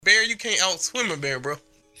bear, you can't outswim a bear, bro.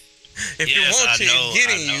 If Yes, you want to, it's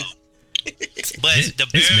getting you. But the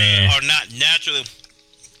bears are not naturally.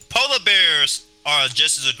 Polar bears are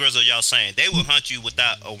just as aggressive as y'all saying. They will hunt you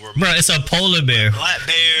without a word. Bro, it's a polar bear. Black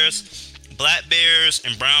bears,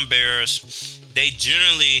 and brown bears, they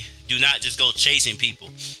generally do not just go chasing people.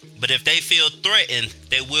 But if they feel threatened,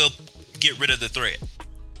 they will get rid of the threat.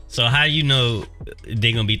 So how you know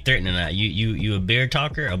they gonna be threatened or not? You a bear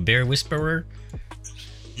talker, a bear whisperer?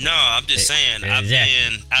 No, I'm just saying.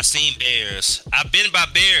 Exactly. I've seen bears. I've been by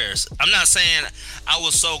bears. I'm not saying I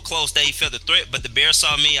was so close they felt the threat, but the bear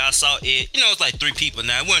saw me. I saw it. You know, it's like 3 people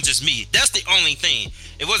now. It wasn't just me. That's the only thing.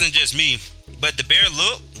 It wasn't just me. But the bear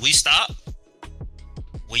looked. We stopped.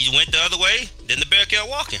 We went the other way. Then the bear kept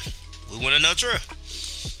walking. We went another trail.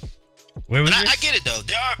 Where was But this? I get it though.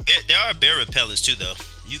 There are bear repellents too though.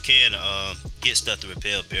 You can get stuff to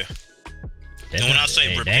repel bear. And when I say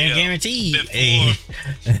repel, damn guaranteed.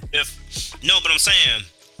 No, but I'm saying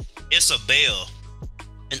it's a bell,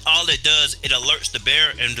 and all it does, it alerts the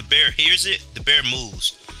bear, and the bear hears it. The bear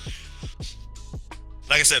moves.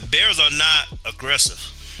 Like I said, bears are not aggressive.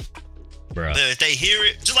 Bro. But if they hear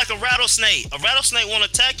it, just like a rattlesnake won't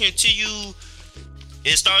attack you until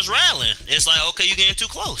it starts rattling. It's like, okay, you're getting too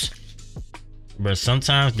close. Bro,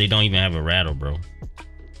 sometimes they don't even have a rattle, bro.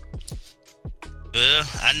 Well,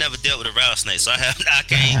 I never dealt with a rattlesnake, so I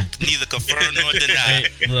can't neither confirm nor deny.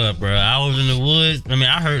 Look, bro, I was in the woods. I mean,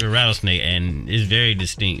 I heard a rattlesnake, and it's very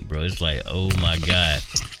distinct, bro. It's like, oh my god.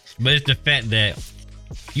 But it's the fact that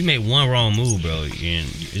you make one wrong move, bro, and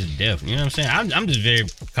it's death. You know what I'm saying? I'm just very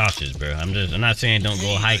cautious, bro. I'm not saying don't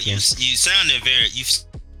go hiking. You sounded very.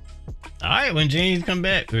 All right, when James come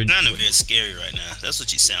back, Sounding very scary right now. That's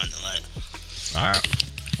what you sounding like. All right.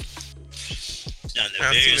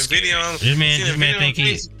 I've seen a video. This man think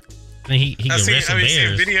he can wrestle bears.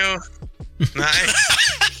 Seen a video. Nah,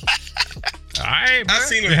 all right, bro. I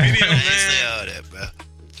seen a video, man. Say all that, bro.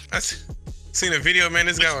 I seen a video, man.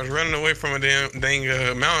 This guy was running away from a dang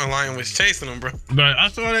mountain lion was chasing him, bro. But I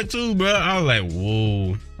saw that too, bro. I was like,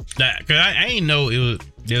 whoa, cause I ain't know it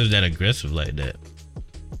was that aggressive like that.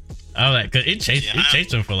 I was like, cause it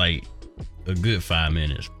chased him for like a good 5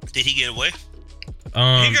 minutes. Did he get away?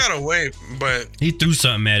 He got away, but he threw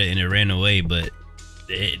something at it and it ran away. But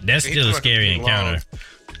that's still a scary encounter.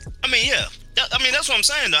 I mean, yeah. That's what I'm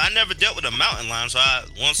saying, though. I never dealt with a mountain lion, so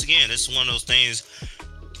once again, it's one of those things.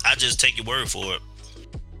 I just take your word for it.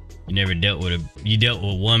 You never dealt with you dealt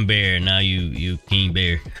with one bear, now you king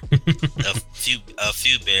bear. a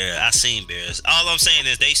few bears. I seen bears. All I'm saying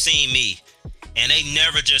is they seen me, and they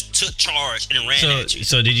never just took charge and ran at you.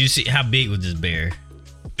 So did you see how big was this bear?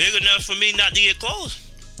 Big enough for me not to get close.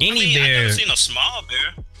 Bear. I never seen a small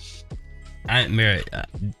bear.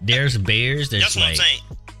 There's bears that's what like, I'm saying.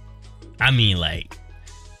 I mean, like,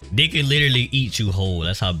 they can literally eat you whole.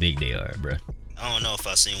 That's how big they are, bro. I don't know if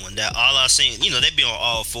I seen one. All I seen, they be on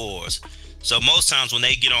all fours. So most times when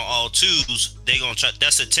they get on all twos, they gonna try.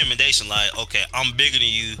 That's intimidation. Like, okay, I'm bigger than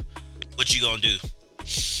you. What you gonna do?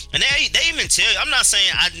 And they even tell you. I'm not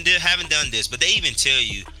saying I haven't done this, but they even tell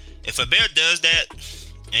you if a bear does that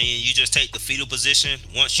and you just take the fetal position.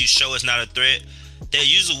 Once you show it's not a threat, they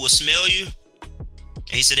usually will smell you. And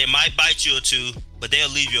he said they might bite you or two, but they'll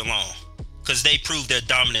leave you alone because they prove their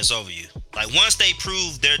dominance over you. Like once they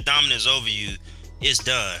prove their dominance over you, it's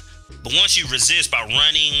done. But once you resist by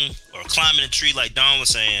running or climbing a tree, like Don was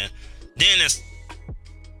saying, then it's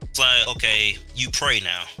like, okay, you pray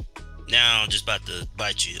now. Now I'm just about to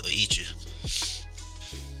bite you or eat you.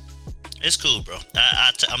 It's cool, bro.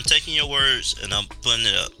 I'm taking your words and I'm putting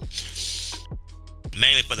it up.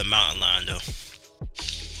 Mainly for the mountain lion, though.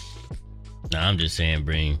 Nah, I'm just saying,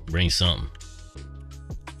 bring something.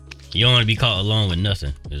 You don't want to be caught alone with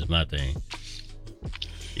nothing. Is my thing.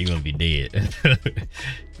 You're gonna be dead.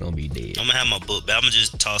 Gonna be dead. I'm gonna have my book bag. I'm gonna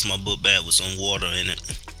just toss my book bag with some water in it.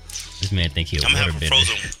 This man think he'll water bender.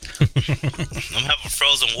 I'm having a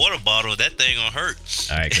frozen water bottle. That thing gonna hurt.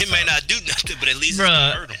 All right, it may not do nothing, but at least it's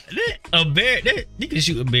gonna hurt him. A bear, you can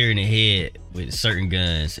shoot a bear in the head with certain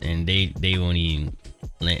guns, and they won't even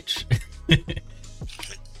flinch.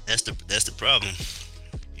 That's the problem.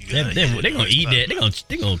 They're gonna eat that.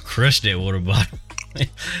 They're gonna crush that water bottle.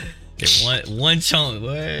 one chunk,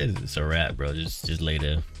 boy, it's a wrap, bro. Just lay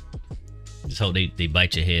there. Just hope they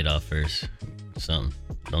bite your head off first. Something.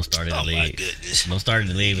 Don't start at the leg. Don't start at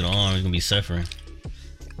the leg with the arm. You're gonna be suffering.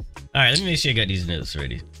 All right, let me make sure I got these notes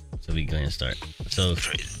ready, so we can go ahead and start. So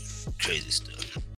crazy stuff.